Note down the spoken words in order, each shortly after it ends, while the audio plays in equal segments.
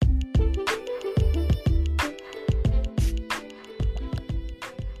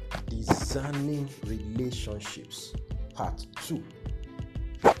Designing Relationships, Part 2.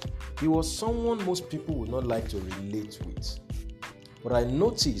 He was someone most people would not like to relate with, but I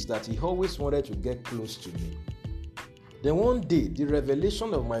noticed that he always wanted to get close to me. Then one day, the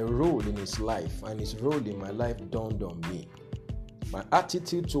revelation of my role in his life and his role in my life dawned on me. My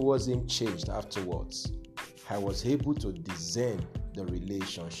attitude towards him changed afterwards. I was able to discern the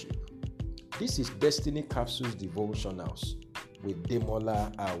relationship. This is Destiny Capsules Devotionals with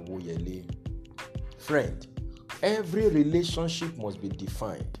Demola Awoyele. Friend, every relationship must be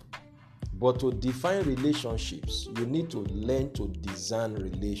defined. But to define relationships, you need to learn to discern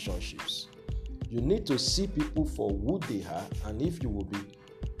relationships. You need to see people for who they are and if you will be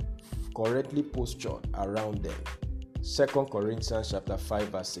correctly postured around them. 2 Corinthians chapter 5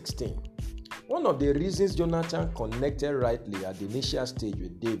 verse 16. One of the reasons Jonathan connected rightly at the initial stage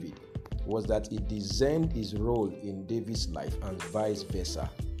with David was that he discerned his role in David's life and vice versa.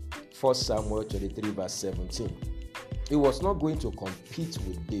 1 Samuel 23 verse 17. He was not going to compete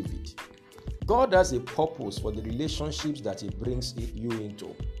with David. God has a purpose for the relationships that he brings you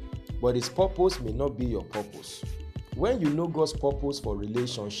into, but his purpose may not be your purpose. When you know God's purpose for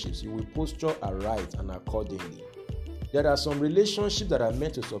relationships, you will posture aright and accordingly. There are some relationships that are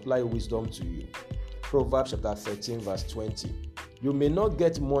meant to supply wisdom to you. Proverbs chapter 13 verse 20. You may not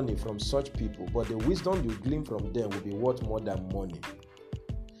get money from such people, but the wisdom you glean from them will be worth more than money.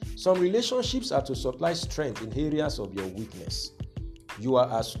 Some relationships are to supply strength in areas of your weakness. You are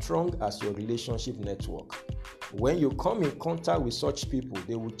as strong as your relationship network. When you come in contact with such people,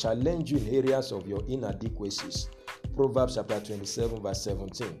 they will challenge you in areas of your inadequacies. Proverbs chapter 27 verse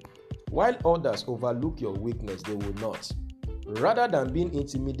 17. While others overlook your weakness, they will not. Rather than being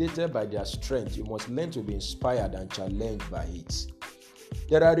intimidated by their strength, you must learn to be inspired and challenged by it.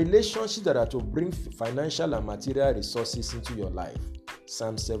 There are relationships that are to bring financial and material resources into your life.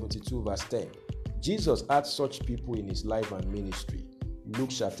 Psalm 72 verse 10. Jesus had such people in his life and ministry. Luke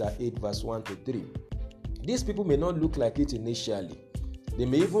chapter 8 verse 1 to 3. These people may not look like it initially. They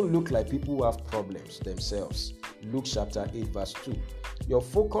may even look like people who have problems themselves. Luke chapter 8 verse 2. Your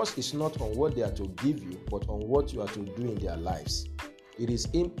focus is not on what they are to give you, but on what you are to do in their lives. It is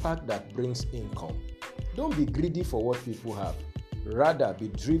impact that brings income. Don't be greedy for what people have. Rather, be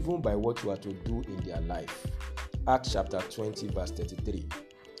driven by what you are to do in their life. Acts chapter 20 verse 33.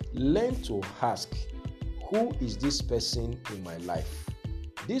 Learn to ask, who is this person in my life?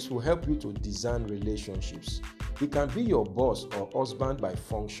 This will help you to discern relationships. It can be your boss or husband by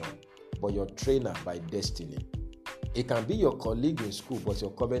function, but your trainer by destiny. It can be your colleague in school, but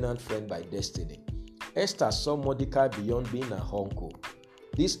your covenant friend by destiny. Esther saw Mordecai beyond being her uncle.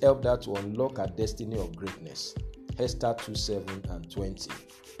 This helped her to unlock her destiny of greatness. Esther 2:7 and 20.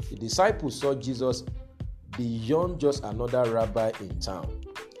 The disciples saw Jesus beyond just another rabbi in town.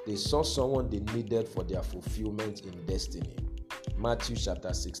 They saw someone they needed for their fulfillment in destiny. Matthew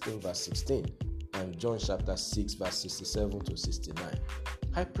chapter 16 verse 16 and John chapter 6 verse 67 to 69.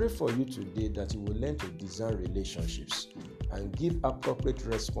 I pray for you today that you will learn to discern relationships and give appropriate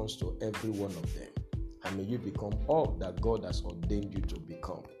response to every one of them. And may you become all that God has ordained you to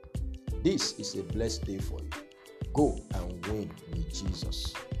become. This is a blessed day for you. Go and win with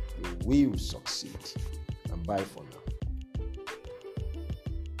Jesus. You will succeed. And bye for now.